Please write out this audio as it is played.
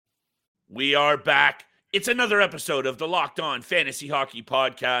We are back. It's another episode of the Locked On Fantasy Hockey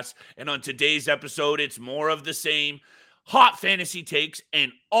Podcast. And on today's episode, it's more of the same. Hot fantasy takes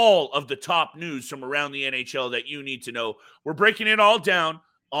and all of the top news from around the NHL that you need to know. We're breaking it all down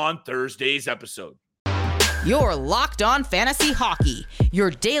on Thursday's episode. You're Locked On Fantasy Hockey,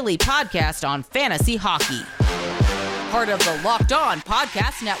 your daily podcast on fantasy hockey. Part of the Locked On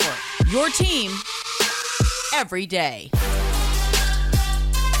Podcast Network, your team every day.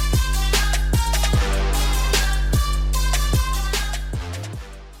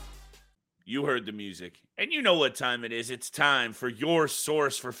 You heard the music, and you know what time it is. It's time for your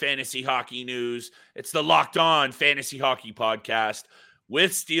source for fantasy hockey news. It's the Locked On Fantasy Hockey Podcast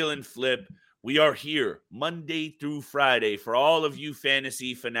with Steele and Flip. We are here Monday through Friday for all of you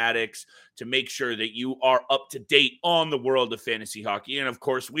fantasy fanatics to make sure that you are up to date on the world of fantasy hockey. And, of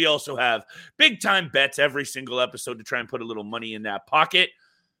course, we also have big-time bets every single episode to try and put a little money in that pocket.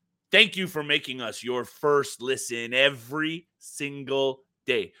 Thank you for making us your first listen every single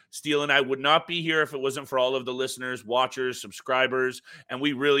day. Steele and I would not be here if it wasn't for all of the listeners, watchers, subscribers, and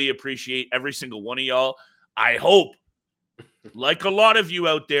we really appreciate every single one of y'all. I hope, like a lot of you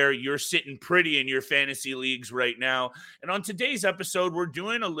out there, you're sitting pretty in your fantasy leagues right now. And on today's episode, we're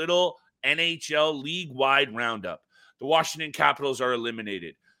doing a little NHL league-wide roundup. The Washington Capitals are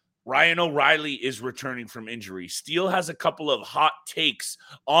eliminated. Ryan O'Reilly is returning from injury. Steele has a couple of hot takes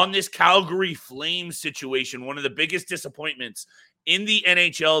on this Calgary Flames situation, one of the biggest disappointments in the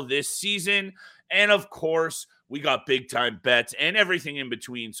NHL this season. And of course, we got big time bets and everything in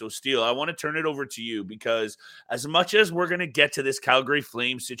between. So Steele, I want to turn it over to you because as much as we're going to get to this Calgary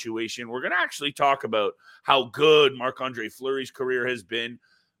Flames situation, we're going to actually talk about how good Marc-Andre Fleury's career has been.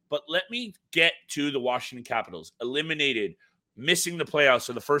 But let me get to the Washington Capitals. Eliminated, missing the playoffs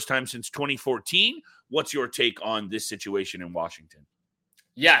for the first time since 2014. What's your take on this situation in Washington?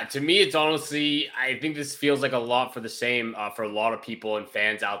 Yeah, to me, it's honestly, I think this feels like a lot for the same for a lot of people and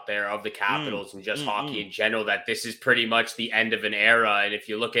fans out there of the Capitals and just hockey in general, that this is pretty much the end of an era. And if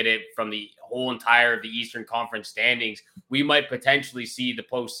you look at it from the whole entire of the Eastern Conference standings, we might potentially see the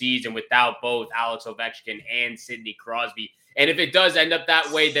postseason without both Alex Ovechkin and Sidney Crosby. And if it does end up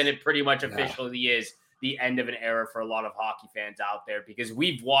that way, then it pretty much officially is the end of an era for a lot of hockey fans out there, because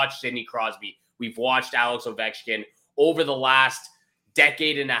we've watched Sidney Crosby, we've watched Alex Ovechkin over the last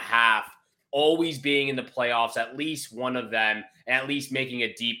decade and a half, always being in the playoffs, at least one of them, and at least making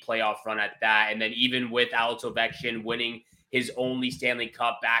a deep playoff run at that. And then even with Alex Ovechkin winning his only Stanley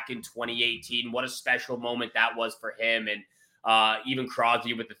Cup back in 2018, what a special moment that was for him. And even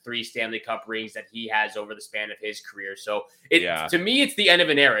Crosby with the 3 Stanley Cup rings that he has over the span of his career. So to me, it's the end of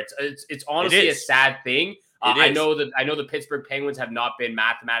an era. It's honestly a sad thing. I know the Pittsburgh Penguins have not been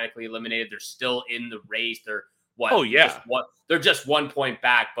mathematically eliminated. They're still in the race. They're they're just 1 point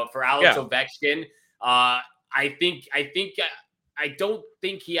back. But for Alex Ovechkin, I don't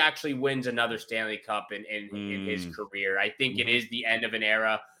think he actually wins another Stanley Cup in his career. I think it is the end of an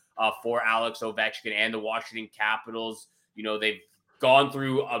era for Alex Ovechkin and the Washington Capitals. You know, they've gone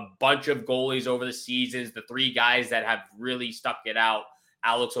through a bunch of goalies over the seasons. The 3 guys that have really stuck it out,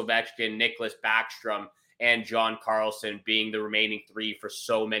 Alex Ovechkin, Nicholas Backstrom, and John Carlson, being the remaining 3 for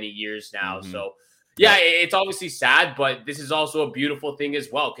so many years now. So yeah, it's obviously sad, but this is also a beautiful thing as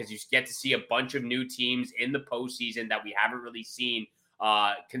well, because you get to see a bunch of new teams in the postseason that we haven't really seen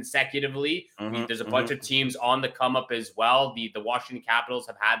consecutively. There's a bunch of teams on the come up as well. The Washington Capitals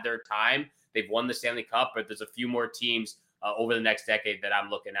have had their time. They've won the Stanley Cup, but there's a few more teams over the next decade that I'm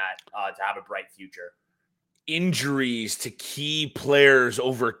looking at to have a bright future. Injuries to key players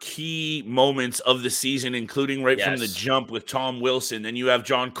over key moments of the season, including from the jump with Tom Wilson. Then you have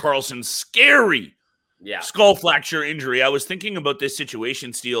John Carlson's scary skull fracture injury. I was thinking about this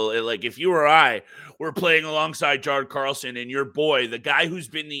situation, Steele. Like, if you or I were playing alongside John Carlson and your boy, the guy who's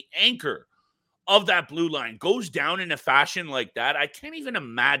been the anchor of that blue line, goes down in a fashion like that, I can't even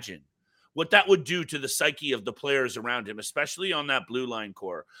imagine what that would do to the psyche of the players around him, especially on that blue line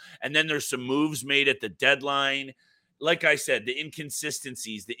core. And then there's some moves made at the deadline. Like I said, the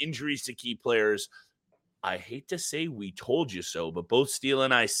inconsistencies, the injuries to key players. I hate to say we told you so, but both Steele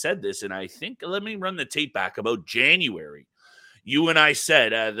and I said this, and I think, let me run the tape back about January. You and I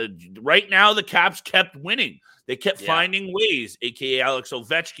said right now the Caps kept winning. They kept finding ways, a.k.a. Alex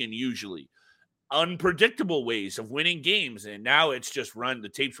Ovechkin usually, unpredictable ways of winning games, and now it's just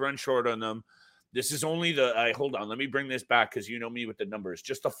the tapes run short on them. This is only hold on, let me bring this back because you know me with the numbers.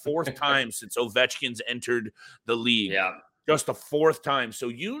 Just the 4th time since Ovechkin's entered the league. Yeah. Just the 4th time.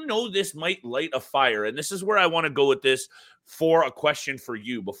 So this might light a fire. And this is where I want to go with this for a question for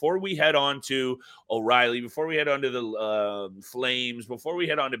you. Before we head on to O'Reilly, before we head on to the Flames, before we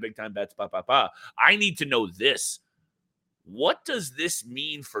head on to Big Time Bets, I need to know this. What does this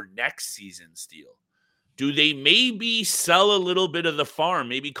mean for next season, Steele? Do they maybe sell a little bit of the farm?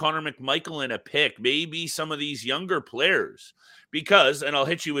 Maybe Connor McMichael in a pick, maybe some of these younger players? Because, and I'll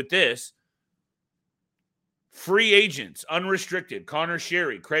hit you with this, free agents, unrestricted, Connor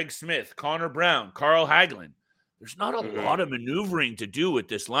Sherry, Craig Smith, Connor Brown, Carl Hagelin. There's not a lot of maneuvering to do with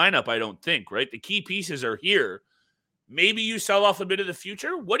this lineup, I don't think, right? The key pieces are here. Maybe you sell off a bit of the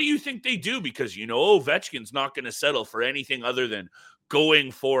future. What do you think they do? Because, Ovechkin's not going to settle for anything other than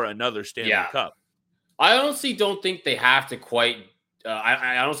going for another Stanley Cup. I honestly don't think they have to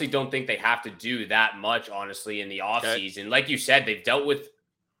I honestly don't think they have to do that much, honestly, in the offseason. Like you said, they've dealt with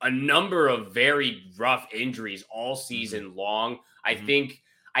a number of very rough injuries all season long. I think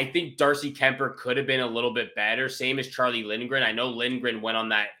Darcy Kemper could have been a little bit better. Same as Charlie Lindgren. I know Lindgren went on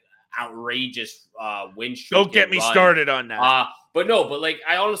that outrageous win streak. Don't get me started on that.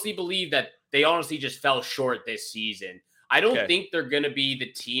 I honestly believe that they honestly just fell short this season. I don't think they're going to be the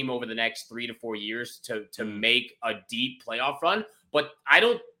team over the next 3 to 4 years to make a deep playoff run. But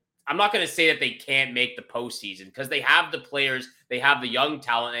I'm not going to say that they can't make the postseason because they have the players, they have the young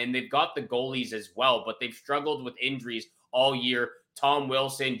talent, and they've got the goalies as well. But they've struggled with injuries all year. Tom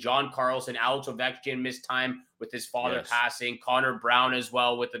Wilson, John Carlson, Alex Ovechkin missed time with his father passing. Connor Brown as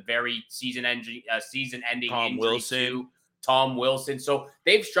well with a very season-ending injury too. Tom Wilson. So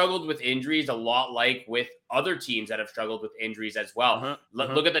they've struggled with injuries a lot like with other teams that have struggled with injuries as well.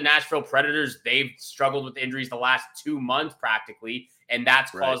 Look at the Nashville Predators. They've struggled with injuries the last 2 months practically, and that's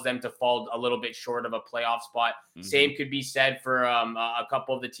caused them to fall a little bit short of a playoff spot. Same could be said for a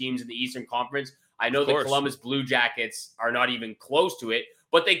couple of the teams in the Eastern Conference. I know the Columbus Blue Jackets are not even close to it,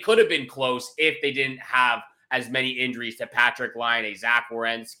 but they could have been close if they didn't have as many injuries to Patrick Laine, Zach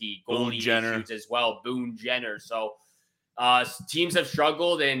Werenski, goalie issues as well, Boone Jenner. So teams have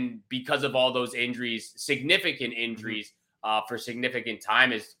struggled, and because of all those injuries, significant injuries for significant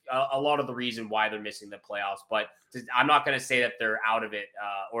time is a lot of the reason why they're missing the playoffs. But I'm not going to say that they're out of it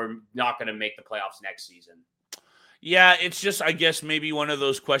or not going to make the playoffs next season. Yeah, it's just, I guess, maybe one of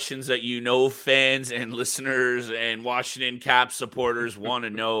those questions that fans and listeners and Washington Caps supporters want to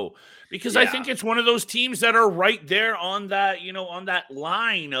know. Because I think it's one of those teams that are right there on that, on that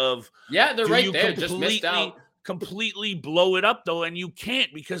line of... Yeah, they're right there, just missed out. Completely blow it up, though, and you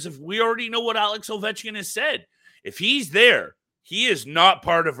can't, because if we already know what Alex Ovechkin has said. If he's there, he is not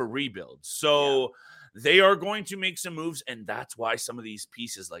part of a rebuild. So they are going to make some moves, and that's why some of these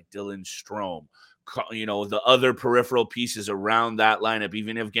pieces like Dylan Strome, the other peripheral pieces around that lineup,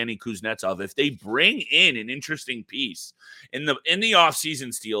 even Evgeny Kuznetsov, if they bring in an interesting piece in the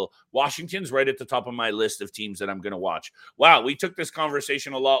offseason, Steele, Washington's right at the top of my list of teams that I'm going to watch. Wow, we took this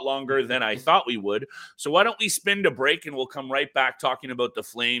conversation a lot longer than I thought we would. So why don't we spin to break, and we'll come right back talking about the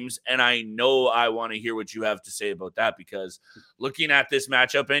Flames. And I know I want to hear what you have to say about that, because looking at this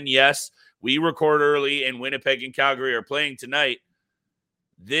matchup, and yes, we record early and Winnipeg and Calgary are playing tonight.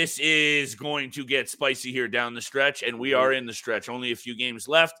 This is going to get spicy here down the stretch, and we are in the stretch. Only a few games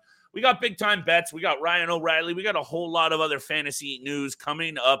left. We got big time bets. We got Ryan O'Reilly. We got a whole lot of other fantasy news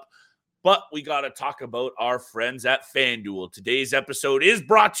coming up, but we got to talk about our friends at FanDuel. Today's episode is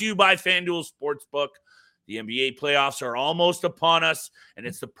brought to you by FanDuel Sportsbook. The NBA playoffs are almost upon us, and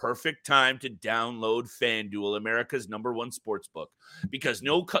it's the perfect time to download FanDuel, America's #1 sportsbook, because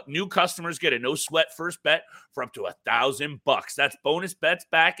new customers get a no-sweat first bet for up to $1,000. That's bonus bets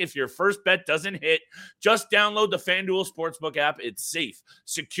back if your first bet doesn't hit. Just download the FanDuel Sportsbook app. It's safe,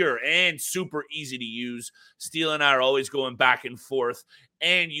 secure, and super easy to use. Steele and I are always going back and forth,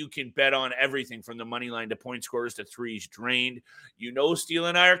 and you can bet on everything from the money line to point scorers to threes drained. Steele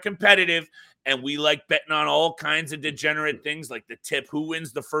and I are competitive, and we like betting on all kinds of degenerate things like the tip, who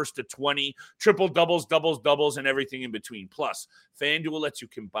wins the first to 20, triple doubles, doubles, and everything in between. Plus, FanDuel lets you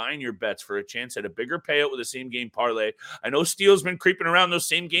combine your bets for a chance at a bigger payout with a same-game parlay. I know Steele's been creeping around those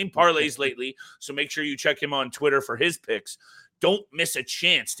same-game parlays lately, so make sure you check him on Twitter for his picks. Don't miss a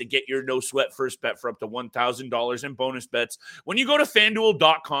chance to get your no-sweat first bet for up to $1,000 in bonus bets when you go to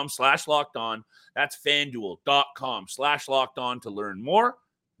FanDuel.com/lockedon. That's FanDuel.com/lockedon to learn more.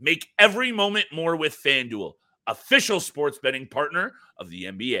 Make every moment more with FanDuel, official sports betting partner of the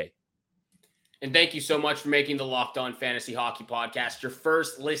NBA. And thank you so much for making the Locked On Fantasy Hockey Podcast your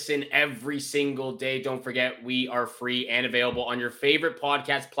first listen every single day. Don't forget, we are free and available on your favorite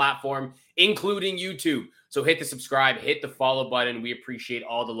podcast platform, including YouTube. So hit the subscribe, hit the follow button. We appreciate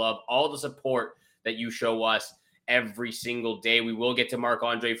all the love, all the support that you show us every single day. We will get to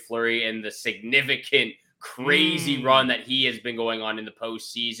Marc-Andre Fleury and the significant crazy run that he has been going on in the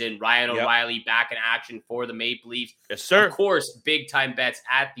postseason. Ryan O'Reilly back in action for the Maple Leafs. Yes, sir. Of course, big time bets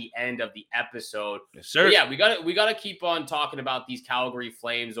at the end of the episode. Yes, sir. But yeah, we gotta keep on talking about these Calgary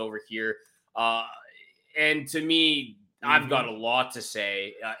Flames over here. And to me, I've got a lot to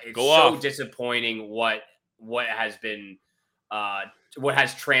say. It's disappointing what has been what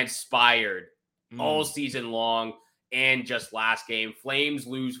has transpired all season long and just last game. Flames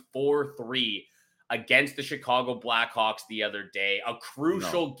lose 4-3 against the Chicago Blackhawks the other day. A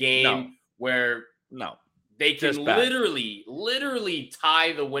crucial game where they can literally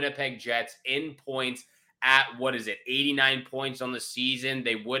tie the Winnipeg Jets in points at 89 points on the season.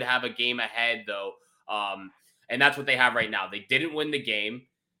 They would have a game ahead though. And that's what they have right now. They didn't win the game,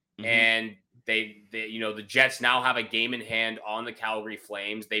 and they the Jets now have a game in hand on the Calgary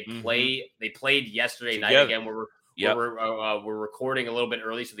Flames. They played yesterday night again. We're recording a little bit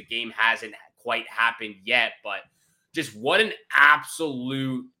early, so the game hasn't quite happened yet. But just what an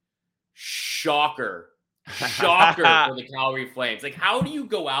absolute shocker for the Calgary Flames. Like, how do you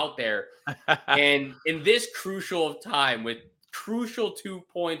go out there and in this crucial time with crucial 2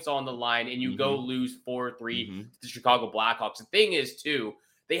 points on the line and you go lose 4-3 to the Chicago Blackhawks? The thing is, too,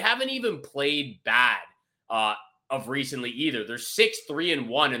 they haven't even played bad of recently either. They're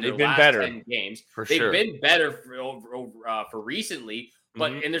 6-3-1 in their last 10 games. They've been better for recently,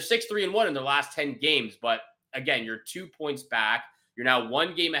 but and they're 6-3-1 in their last 10 games. But again, you're 2 points back. You're now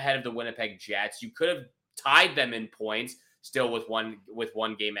 1 game ahead of the Winnipeg Jets. You could have tied them in points still with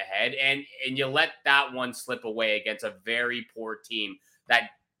one game ahead, and you let that one slip away against a very poor team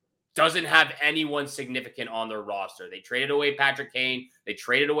that doesn't have anyone significant on their roster. They traded away Patrick Kane. They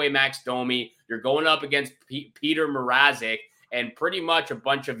traded away Max Domi. You're going up against Peter Mrazek and pretty much a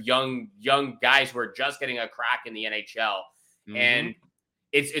bunch of young guys who are just getting a crack in the NHL. And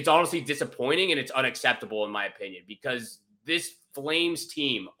it's honestly disappointing and it's unacceptable in my opinion, because this Flames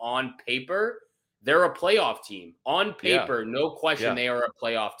team on paper, they're a playoff team. On paper, no question, they are a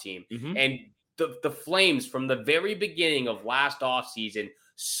playoff team. And the Flames, from the very beginning of last offseason,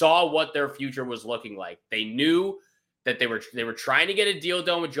 saw what their future was looking like. They knew that they were trying to get a deal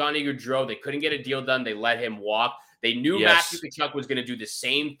done with Johnny Gaudreau. They couldn't get a deal done. They let him walk. They knew Matthew Tkachuk was going to do the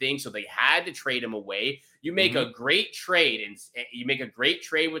same thing, so they had to trade him away. You make a great trade, and you make a great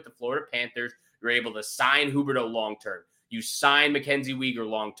trade with the Florida Panthers. You're able to sign Huberdeau long-term. You sign Mackenzie Weegar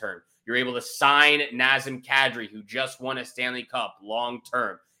long-term. You're able to sign Nazem Kadri, who just won a Stanley Cup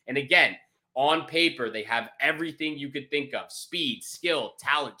long-term. And again, on paper, they have everything you could think of: speed, skill,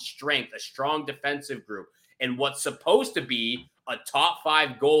 talent, strength, a strong defensive group, and what's supposed to be a top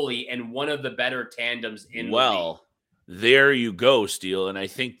 5 goalie and one of the better tandems in the league. There you go, Steele. And I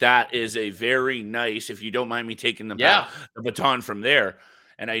think that is a very nice, if you don't mind me taking the baton from there.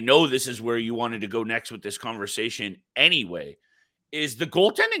 And I know this is where you wanted to go next with this conversation anyway, is the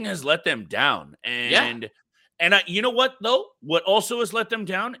goaltending has let them down. And you know what, though? What also has let them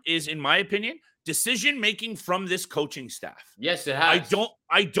down is, in my opinion, decision-making from this coaching staff. Yes, it has.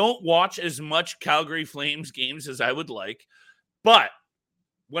 I don't watch as much Calgary Flames games as I would like, but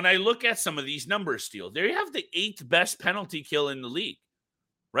when I look at some of these numbers, Steele, they have the 8th best penalty kill in the league,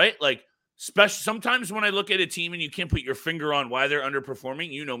 right? Like, sometimes when I look at a team and you can't put your finger on why they're underperforming,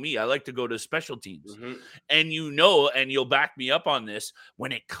 you know me, I like to go to special teams. And and you'll back me up on this,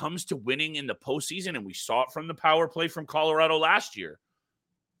 when it comes to winning in the postseason, and we saw it from the power play from Colorado last year,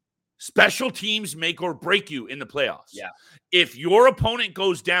 special teams make or break you in the playoffs. If your opponent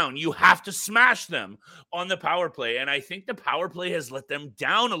goes down, you have to smash them on the power play. And I think the power play has let them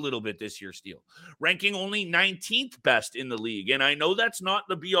down a little bit this year, Steele, ranking only 19th best in the league. And I know that's not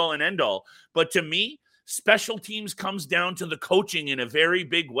the be-all and end-all, but to me, special teams comes down to the coaching in a very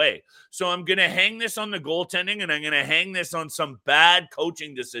big way. So I'm going to hang this on the goaltending, and I'm going to hang this on some bad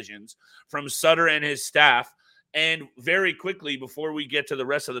coaching decisions from Sutter and his staff. And very quickly, before we get to the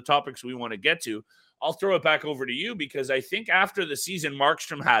rest of the topics we want to get to, I'll throw it back over to you, because I think after the season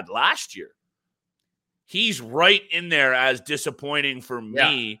Markstrom had last year, he's right in there as disappointing for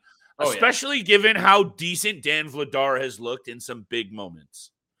me, especially given how decent Dan Vladar has looked in some big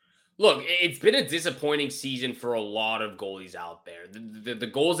moments. Look, it's been a disappointing season for a lot of goalies out there. The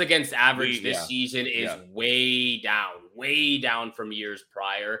goals against average this season is way down from years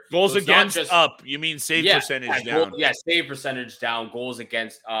priar. Goals against up. You mean save percentage down? Save percentage down. Goals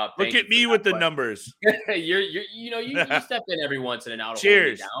against up. Look at me with the numbers. you step in every once in and out.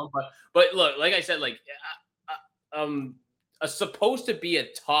 Cheers. Down, but look, like I said, supposed to be a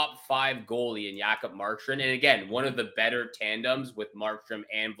top 5 goalie in Jakob Markstrom. And again, one of the better tandems with Markstrom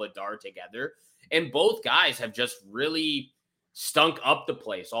and Vladar together. And both guys have just really stunk up the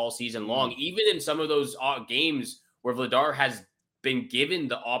place all season long. Even in some of those games where Vladar has been given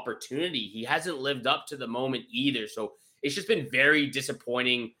the opportunity, he hasn't lived up to the moment either. So it's just been very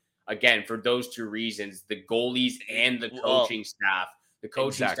disappointing, again, for those two reasons, the goalies and the coaching staff. The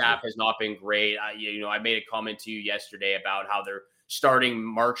coaching staff has not been great. I made a comment to you yesterday about how they're starting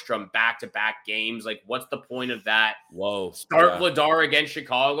Markstrom back-to-back games. Like, what's the point of that? Start Vladar against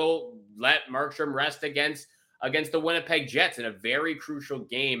Chicago, let Markstrom rest against the Winnipeg Jets in a very crucial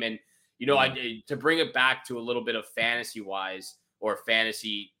game. And, to bring it back to a little bit of fantasy-wise or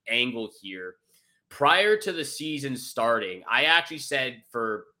fantasy angle here, prior to the season starting, I actually said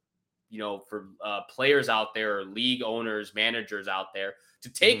for players out there, league owners, managers out there, to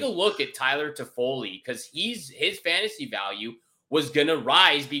take a look at Tyler Toffoli, because his fantasy value was going to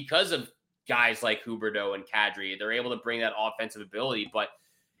rise because of guys like Huberdeau and Kadri. They're able to bring that offensive ability, but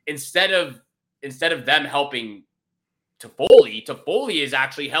instead of them helping Toffoli has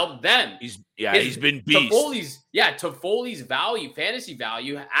actually helped them. He's been beast. Toffoli's fantasy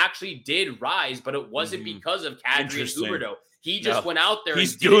value actually did rise, but it wasn't because of Kadri and Huberdeau. He just went out there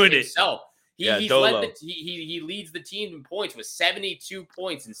and did it himself. He leads the team in points with 72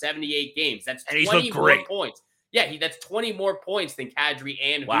 points in 78 games. That's 20 more points. Yeah, that's 20 more points than Kadri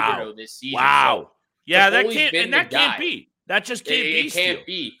and Huberdeau this season. Wow. So that can't be. That just can't be. It can't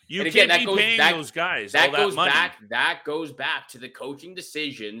be. You can't be paying those guys all that money. That goes back to the coaching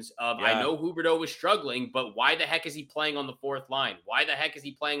decisions of, I know Huberdeau was struggling, but why the heck is he playing on the fourth line? Why the heck is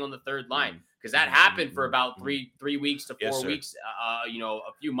he playing on the third line? Because that happened for about 3 weeks to 4 weeks,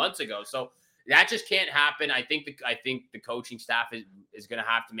 a few months ago. So that just can't happen. I think the coaching staff is going to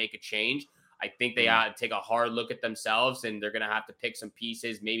have to make a change. I think they take a hard look at themselves, and they're going to have to pick some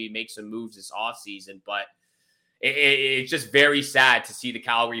pieces, maybe make some moves this offseason. But it's just very sad to see the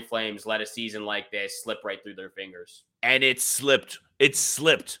Calgary Flames let a season like this slip right through their fingers. And it slipped.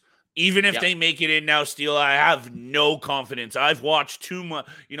 Even if they make it in now, Steele, I have no confidence. I've watched too much.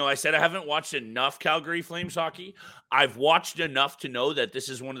 I said I haven't watched enough Calgary Flames hockey. I've watched enough to know that this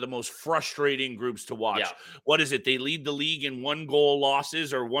is one of the most frustrating groups to watch. Yeah. What is it? They lead the league in 1-goal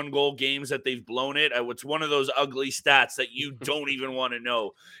losses or 1-goal games that they've blown it. It's one of those ugly stats that you don't even want to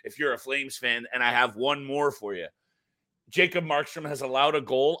know if you're a Flames fan. And I have one more for you. Jacob Markstrom has allowed a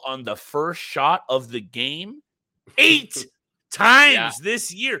goal on the first shot of the game 8 times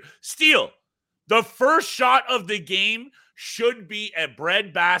this year. Steele, the first shot of the game should be a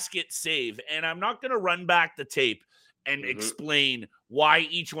breadbasket save. And I'm not going to run back the tape and explain why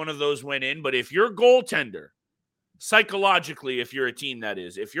each one of those went in. But if your goaltender, psychologically, if you're a team that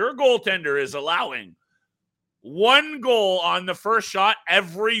is, if your goaltender is allowing 1 goal on the first shot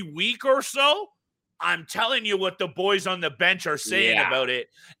every week or so, I'm telling you what the boys on the bench are saying about it,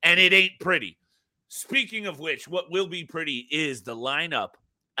 and it ain't pretty. Speaking of which, what will be pretty is the lineup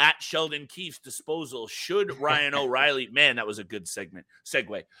at Sheldon Keefe's disposal. Should Ryan O'Reilly, man, that was a good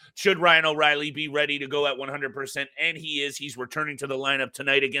segue. Should Ryan O'Reilly be ready to go at 100%? And he is. He's returning to the lineup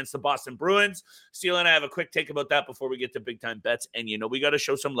tonight against the Boston Bruins. Steele and I have a quick take about that before we get to big time bets. And we got to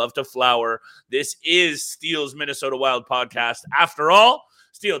show some love to Flower. This is Steele's Minnesota Wild podcast. After all,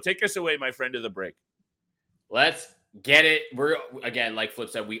 Steele, take us away, my friend, to the break. Let's get it. We're, again, like Flip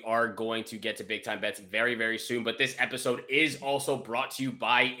said, we are going to get to big time bets very, very soon. But this episode is also brought to you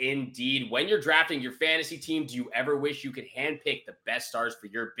by Indeed. When you're drafting your fantasy team, do you ever wish you could handpick the best stars for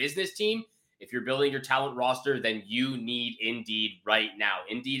your business team? If you're building your talent roster, then you need Indeed right now.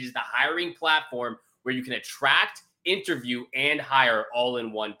 Indeed is the hiring platform where you can attract, interview, and hire all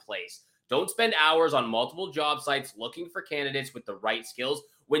in one place. Don't spend hours on multiple job sites looking for candidates with the right skills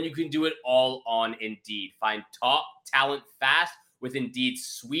when you can do it all on Indeed. Find top talent fast with Indeed's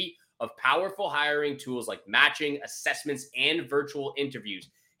suite of powerful hiring tools like matching, assessments, and virtual interviews.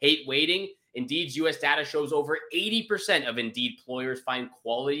 Hate waiting? Indeed's US data shows over 80% of Indeed employers find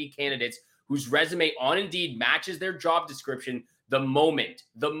quality candidates whose resume on Indeed matches their job description the moment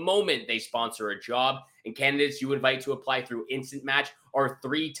they sponsor a job. And candidates you invite to apply through Instant Match are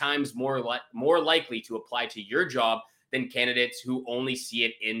 3 times more likely to apply to your job than candidates who only see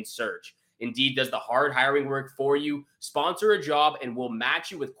it in search. Indeed does the hard hiring work for you. Sponsor a job and we'll match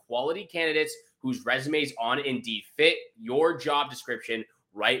you with quality candidates whose resumes on Indeed fit your job description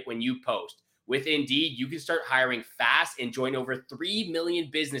right when you post. With Indeed, you can start hiring fast and join over 3 million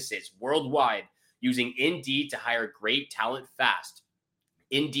businesses worldwide using Indeed to hire great talent fast.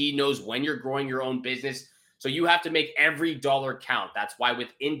 Indeed knows when you're growing your own business, so you have to make every dollar count. That's why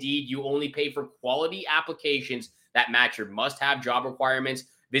with Indeed, you only pay for quality applications that match your must-have job requirements.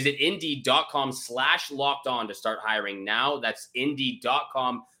 Visit Indeed.com/lockedon to start hiring now. That's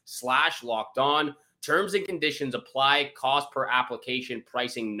Indeed.com/lockedon. Terms and conditions apply. Cost per application.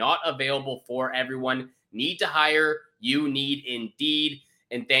 Pricing not available for everyone. Need to hire? You need Indeed.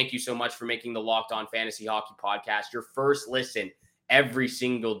 And thank you so much for making the Locked On Fantasy Hockey Podcast your first listen every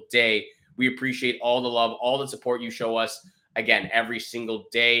single day. We appreciate all the love, all the support you show us. Again, every single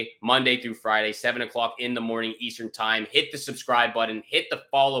day, Monday through Friday, 7 o'clock in the morning Eastern time. Hit the subscribe button. Hit the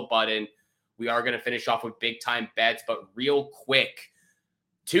follow button. We are going to finish off with big-time bets, but real quick,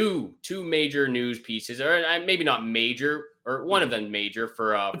 two major news pieces, or maybe not major, or one of them major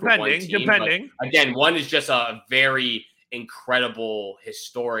for one team. Depending. But again, one is just a very incredible,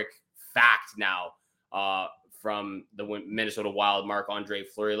 historic fact now from the Minnesota Wild, Marc-Andre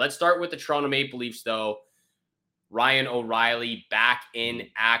Fleury. Let's start with the Toronto Maple Leafs, though. Ryan O'Reilly back in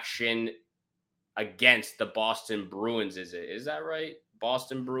action against the Boston Bruins. Is that right?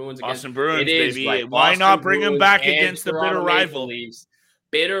 Boston Bruins. Boston Bruins, baby. Right. Why Boston not bring Bruins him back and against the Toronto bitter Maple rival? Leafs.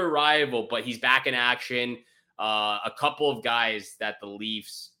 Bitter rival, but he's back in action. A couple of guys that the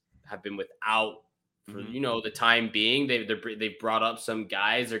Leafs have been without for the time being. They've brought up some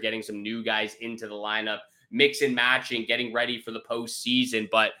guys. They're getting some new guys into the lineup, mix and matching, getting ready for the postseason.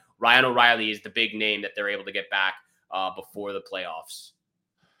 But Ryan O'Reilly is the big name that they're able to get back before the playoffs.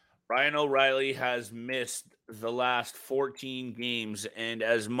 Ryan O'Reilly has missed the last 14 games, and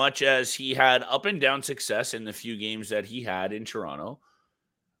as much as he had up and down success in the few games that he had in Toronto,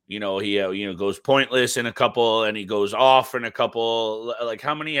 he goes pointless in a couple, and he goes off in a couple. Like,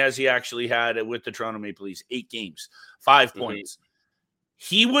 how many has he actually had with the Toronto Maple Leafs? 8 games, 5 points.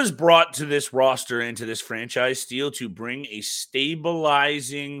 He was brought to this roster and to this franchise, Steele, to bring a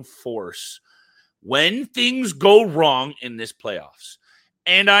stabilizing force when things go wrong in this playoffs.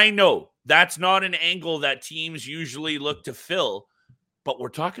 And I know that's not an angle that teams usually look to fill, but we're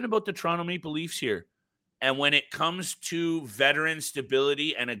talking about the Toronto Maple Leafs here. And when it comes to veteran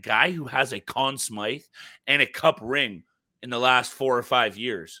stability and a guy who has a Conn Smythe and a cup ring in the last 4 or 5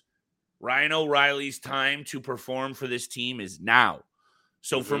 years, Ryan O'Reilly's time to perform for this team is now.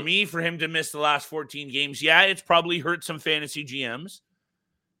 So for me, for him to miss the last 14 games, yeah, it's probably hurt some fantasy GMs.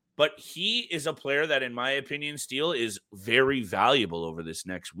 But he is a player that, in my opinion, Steele, is very valuable over this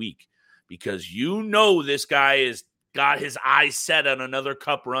next week because this guy has got his eyes set on another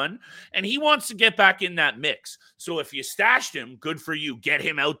cup run, and he wants to get back in that mix. So if you stashed him, good for you. Get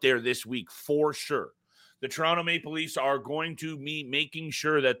him out there this week for sure. The Toronto Maple Leafs are going to be making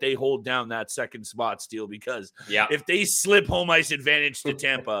sure that they hold down that second spot, Steele, because if they slip home ice advantage to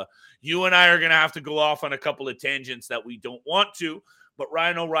Tampa, you and I are going to have to go off on a couple of tangents that we don't want to. But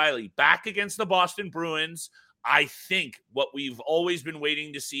Ryan O'Reilly back against the Boston Bruins. I think what we've always been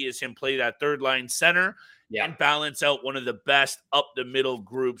waiting to see is him play that third line center and balance out one of the best up the middle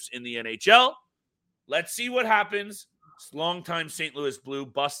groups in the NHL. Let's see what happens. Longtime St. Louis Blue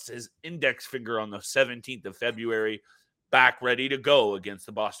busts his index finger on the 17th of February, back ready to go against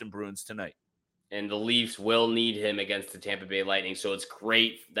the Boston Bruins tonight. And the Leafs will need him against the Tampa Bay Lightning. So it's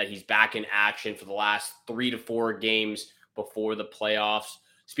great that he's back in action for the last 3 to 4 games before the playoffs.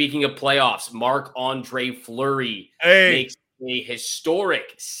 Speaking of playoffs, Marc-Andre Fleury makes a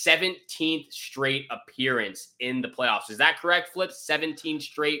historic 17th straight appearance in the playoffs. Is that correct, Flip? 17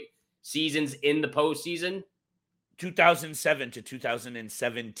 straight seasons in the postseason? 2007 to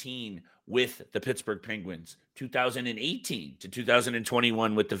 2017 with the Pittsburgh Penguins. 2018 to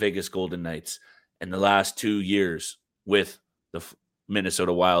 2021 with the Vegas Golden Knights. And the last 2 years with the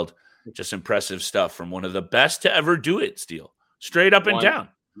Minnesota Wild. Just impressive stuff from one of the best to ever do it, Steele. Straight up and down.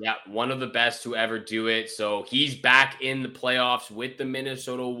 Yeah, one of the best to ever do it. So he's back in the playoffs with the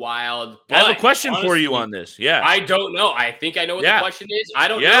Minnesota Wild. I have a question for you on this. Yeah. I don't know. I think I know what the question is. I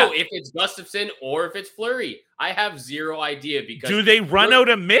don't know if it's Gustafsson or if it's Fleury. I have zero idea because do they run out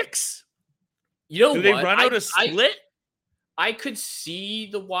a mix? You know, do they run out a split? I could see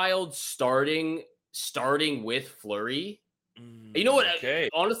the Wild starting with Fleury. You know what? Okay.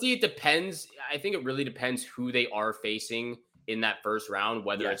 Honestly, it depends. I think it really depends who they are facing in that first round,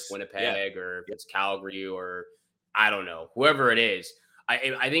 whether it's Winnipeg or if it's Calgary or I don't know, whoever it is.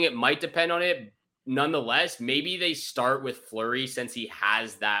 I think it might depend on it. Nonetheless, maybe they start with Fleury since he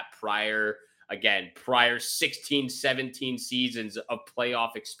has that prior 16, 17 seasons of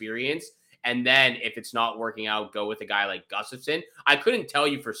playoff experience. And then if it's not working out, go with a guy like Gustafsson. I couldn't tell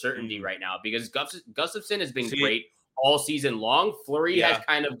you for certainty right now because Gustafsson has been great all season long. Fleury has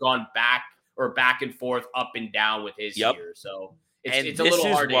kind of gone back and forth, up and down with his year. So it's a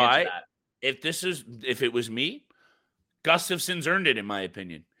little hard to answer that. If it was me, Gustafsson's earned it, in my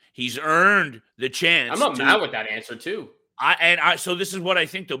opinion. He's earned the chance. I'm not mad with that answer too. So this is what I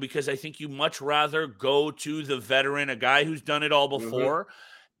think, though, because I think you much rather go to the veteran, a guy who's done it all before,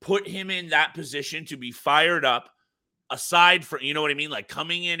 put him in that position to be fired up, aside from, you know what I mean? Like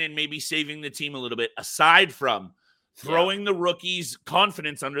coming in and maybe saving the team a little bit, aside from throwing the rookies'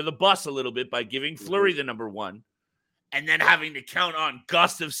 confidence under the bus a little bit by giving Fleury the number one, and then having to count on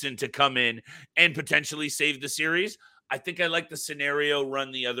Gustafsson to come in and potentially save the series. I think I like the scenario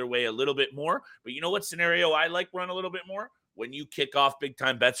run the other way a little bit more. But you know what scenario I like run a little bit more? When you kick off big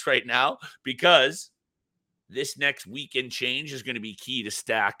time bets right now, because this next weekend change is going to be key to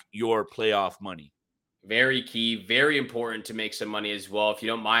stack your playoff money. Very key, very important to make some money as well. If you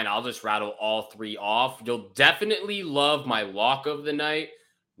don't mind, I'll just rattle all three off. You'll definitely love my lock of the night.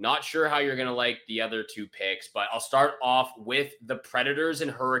 Not sure how you're going to like the other two picks, but I'll start off with the Predators and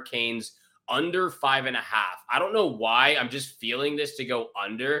Hurricanes under 5.5. I don't know why. I'm just feeling this to go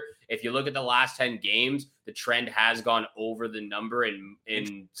under. If you look at the last 10 games, the trend has gone over the number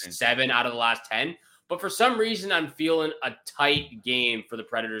in 7 out of the last 10. But for some reason, I'm feeling a tight game for the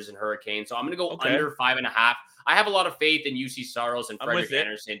Predators and Hurricanes. So I'm going to go under 5.5. I have a lot of faith in UC Saros and Frederik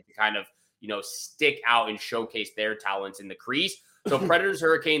Andersen to kind of, stick out and showcase their talents in the crease. So Predators,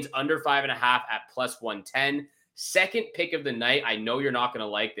 Hurricanes under 5.5 at plus 110. Second pick of the night. I know you're not going to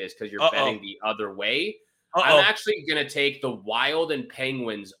like this because you're betting the other way. I'm actually going to take the Wild and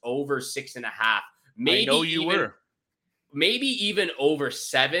Penguins over 6.5. Maybe I know you were. Maybe even over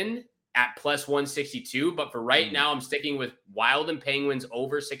 7 at plus 162. But for right now, I'm sticking with Wild and Penguins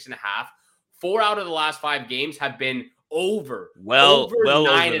over 6.5. 4 out of the last 5 games have been over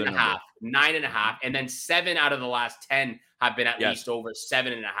 9.5. 9.5. And then 7 out of the last 10 have been at least over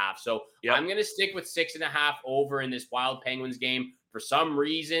 7.5. So I'm going to stick with 6.5 over in this Wild Penguins game. For some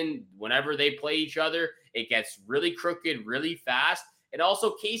reason, whenever they play each other, it gets really crooked, really fast. And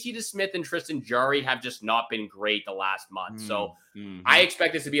also, Casey DeSmith and Tristan Jarry have just not been great the last month. So I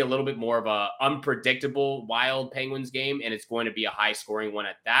expect this to be a little bit more of a unpredictable Wild Penguins game, and it's going to be a high-scoring one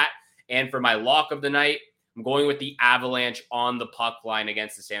at that. And for my lock of the night, I'm going with the Avalanche on the puck line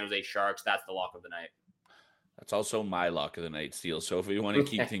against the San Jose Sharks. That's the lock of the night. That's also my lock of the night, Steele. So if we want to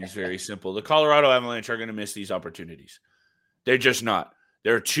keep things very simple, the Colorado Avalanche are going to miss these opportunities. They're just not.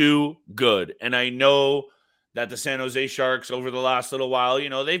 They're too good. And I know that the San Jose Sharks over the last little while,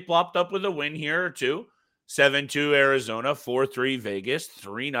 they've plopped up with a win here or two. 7-2 Arizona, 4-3 Vegas,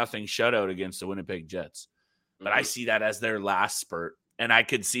 3-0 shutout against the Winnipeg Jets. But I see that as their last spurt, and I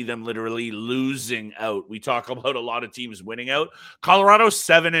could see them literally losing out. We talk about a lot of teams winning out. Colorado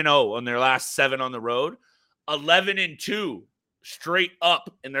 7-0 on their last 7 on the road, 11-2 straight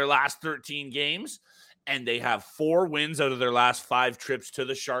up in their last 13 games, and they have 4 wins out of their last 5 trips to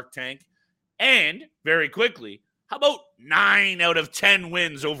the Shark Tank. And very quickly, how about 9 out of 10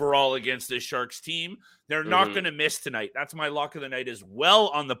 wins overall against this Sharks team? They're not going to miss tonight. That's my lock of the night as well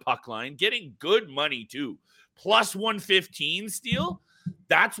on the puck line. Getting good money too. Plus 115 Steele.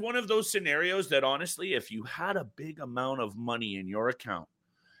 That's one of those scenarios that honestly, if you had a big amount of money in your account,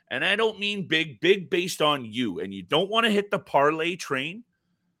 and I don't mean big based on you, and you don't want to hit the parlay train,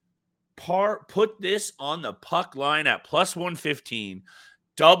 put this on the puck line at plus 115.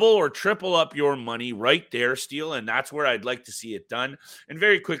 Double or triple up your money right there, Steele, and that's where I'd like to see it done. And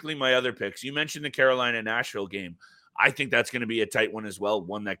very quickly, my other picks. You mentioned the Carolina-Nashville game. I think that's going to be a tight one as well,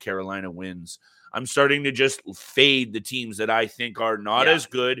 one that Carolina wins. I'm starting to just fade the teams that I think are not as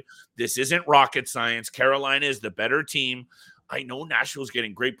good. This isn't rocket science. Carolina is the better team. I know Nashville's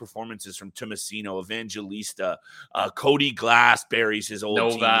getting great performances from Tomasino, Evangelista, Cody Glass buries his old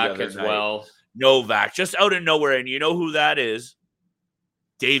team the other as night. well. Novak, just out of nowhere. And you know who that is?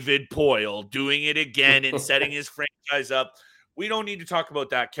 David Poile doing it again and setting his franchise up. We don't need to talk about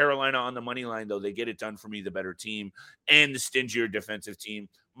that. Carolina on the money line, though. They get it done for me, the better team and the stingier defensive team.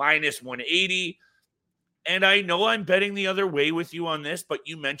 Minus 180. And I know I'm betting the other way with you on this, but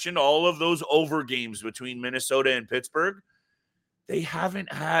you mentioned all of those over games between Minnesota and Pittsburgh. They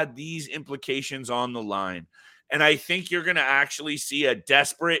haven't had these implications on the line. And I think you're going to actually see a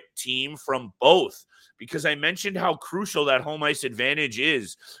desperate team from both, because I mentioned how crucial that home ice advantage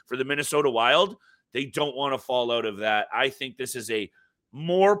is for the Minnesota Wild. They don't want to fall out of that. I think this is a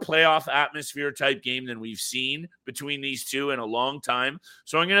more playoff atmosphere type game than we've seen between these two in a long time.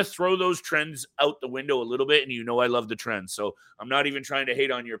 So I'm going to throw those trends out the window a little bit, and I love the trends. So I'm not even trying to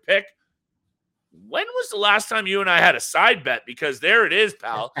hate on your pick. When was the last time you and I had a side bet? Because there it is,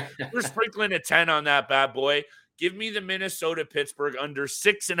 pal. We're sprinkling a 10 on that bad boy. Give me the Minnesota-Pittsburgh under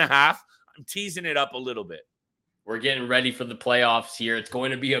 6.5. I'm teasing it up a little bit. We're getting ready for the playoffs here. It's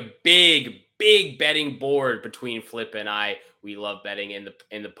going to be a big betting board between Flip and I. We love betting in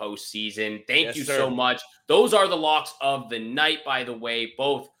the postseason. Thank you so much. Those are the locks of the night, by the way.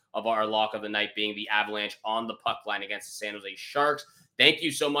 Both of our lock of the night being the Avalanche on the puck line against the San Jose Sharks. Thank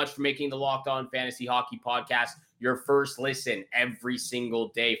you so much for making the Locked On Fantasy Hockey Podcast your first listen every single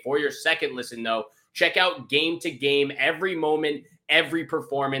day. For your second listen, though, check out Game to Game, every moment, every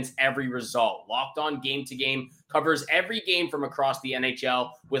performance, every result. Locked On Game to Game covers every game from across the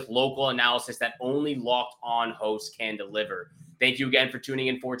NHL with local analysis that only Locked On hosts can deliver. Thank you again for tuning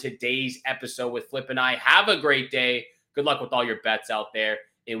in for today's episode with Flip and I. Have a great day. Good luck with all your bets out there,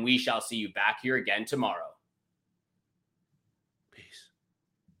 and we shall see you back here again tomorrow.